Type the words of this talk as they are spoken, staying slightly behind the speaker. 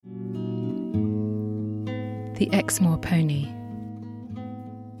The Exmoor pony.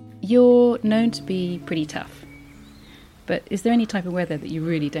 You're known to be pretty tough, but is there any type of weather that you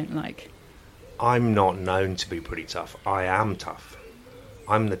really don't like? I'm not known to be pretty tough. I am tough.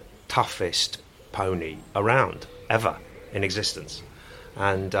 I'm the toughest pony around, ever, in existence.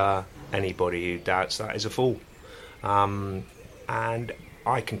 And anybody who doubts that is a fool. And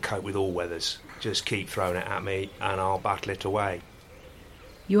I can cope with all weathers. Just keep throwing it at me and I'll battle it away.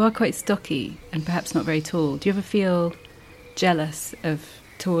 You are quite stocky and perhaps not very tall. Do you ever feel jealous of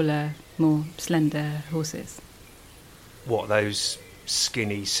taller, more slender horses? What, those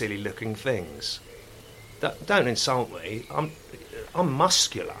skinny, silly-looking things? Don't insult me. I'm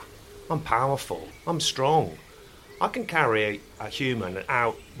muscular. I'm powerful. I'm strong. I can carry a human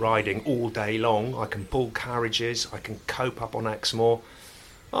out riding all day long. I can pull carriages. I can cope up on Exmoor.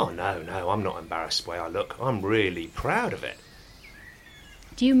 Oh, no, I'm not embarrassed the way I look. I'm really proud of it.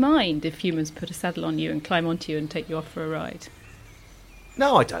 Do you mind if humans put a saddle on you and climb onto you and take you off for a ride?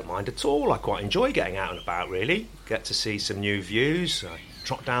 No, I don't mind at all. I quite enjoy getting out and about, really. Get to see some new views,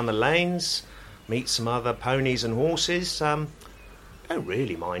 trot down the lanes, meet some other ponies and horses. I don't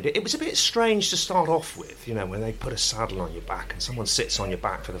really mind it. It was a bit strange to start off with, when they put a saddle on your back and someone sits on your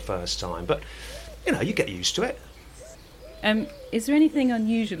back for the first time. But, you get used to it. Is there anything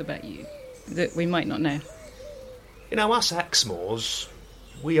unusual about you that we might not know? Us Exmoors,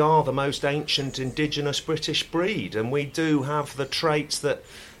 we are the most ancient indigenous British breed, and we do have the traits that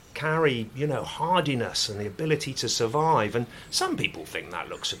carry, hardiness and the ability to survive. And some people think that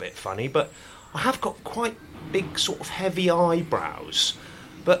looks a bit funny, but I have got quite big sort of heavy eyebrows.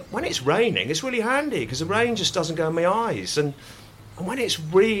 But when it's raining, it's really handy because the rain just doesn't go in my eyes. And when it's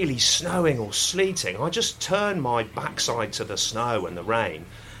really snowing or sleeting, I just turn my backside to the snow and the rain,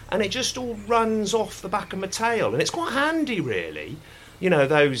 and it just all runs off the back of my tail. And it's quite handy, really.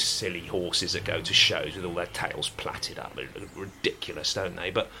 Those silly horses that go to shows with all their tails plaited up, they look ridiculous, don't they?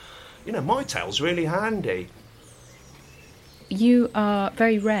 But, my tail's really handy. You are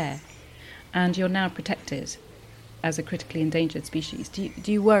very rare, and you're now protected as a critically endangered species. Do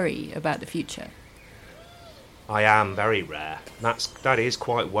you worry about the future? I am very rare. That is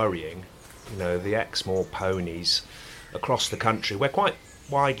quite worrying. The Exmoor ponies across the country, we're quite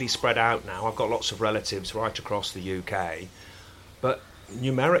widely spread out now. I've got lots of relatives right across the UK, but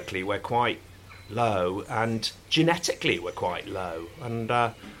numerically we're quite low, and genetically we're quite low, and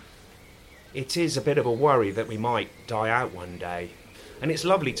it is a bit of a worry that we might die out one day. And it's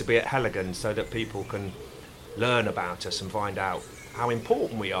lovely to be at Heligan so that people can learn about us and find out how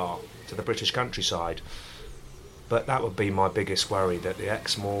important we are to the British countryside. But that would be my biggest worry, that the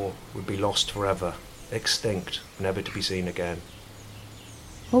Exmoor would be lost forever, extinct, never to be seen again.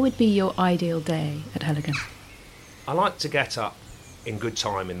 What would be your ideal day at Heligan? I like to get up in good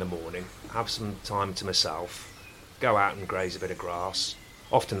time in the morning, have some time to myself, go out and graze a bit of grass.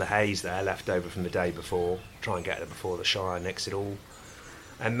 Often the hay's there, left over from the day before. Try and get there before the Shire nicks it all.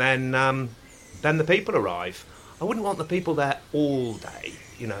 And then the people arrive. I wouldn't want the people there all day.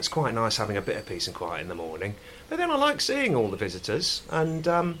 It's quite nice having a bit of peace and quiet in the morning. But then I like seeing all the visitors, and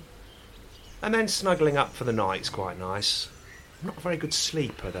then snuggling up for the night's quite nice. I'm not a very good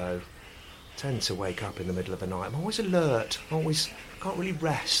sleeper, though. I tend to wake up in the middle of the night. I'm always alert. I always can't really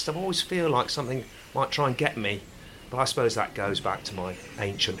rest. I always feel like something might try and get me. But I suppose that goes back to my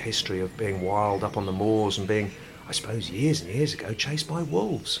ancient history of being wild up on the moors and being, I suppose, years and years ago, chased by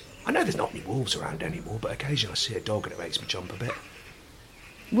wolves. I know there's not any wolves around anymore, but occasionally I see a dog and it makes me jump a bit.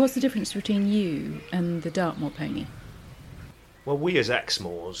 What's the difference between you and the Dartmoor pony? Well, we as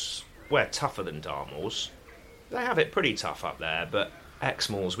Exmoors, we're tougher than Dartmoors. They have it pretty tough up there, but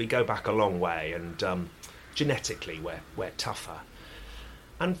Exmoors, we go back a long way, and genetically we're tougher.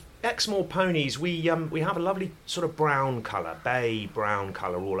 And Exmoor ponies, we have a lovely sort of brown colour, bay brown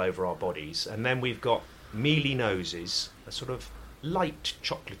colour all over our bodies, and then we've got mealy noses, a sort of light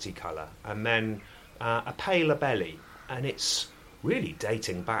chocolatey colour, and then a paler belly, and it's really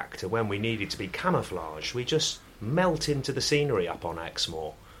dating back to when we needed to be camouflaged. We just melt into the scenery up on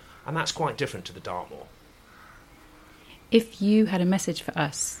Exmoor, and that's quite different to the Dartmoor. If you had a message for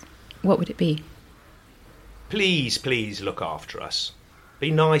us, what would it be? Please look after us.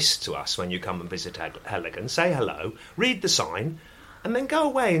 Be nice to us when you come and visit Heligan. Say hello, read the sign, and then go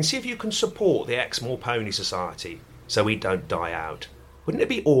away and see if you can support the Exmoor Pony Society so we don't die out. Wouldn't it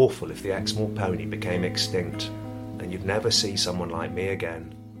be awful if the Exmoor pony became extinct and you'd never see someone like me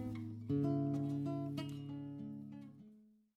again?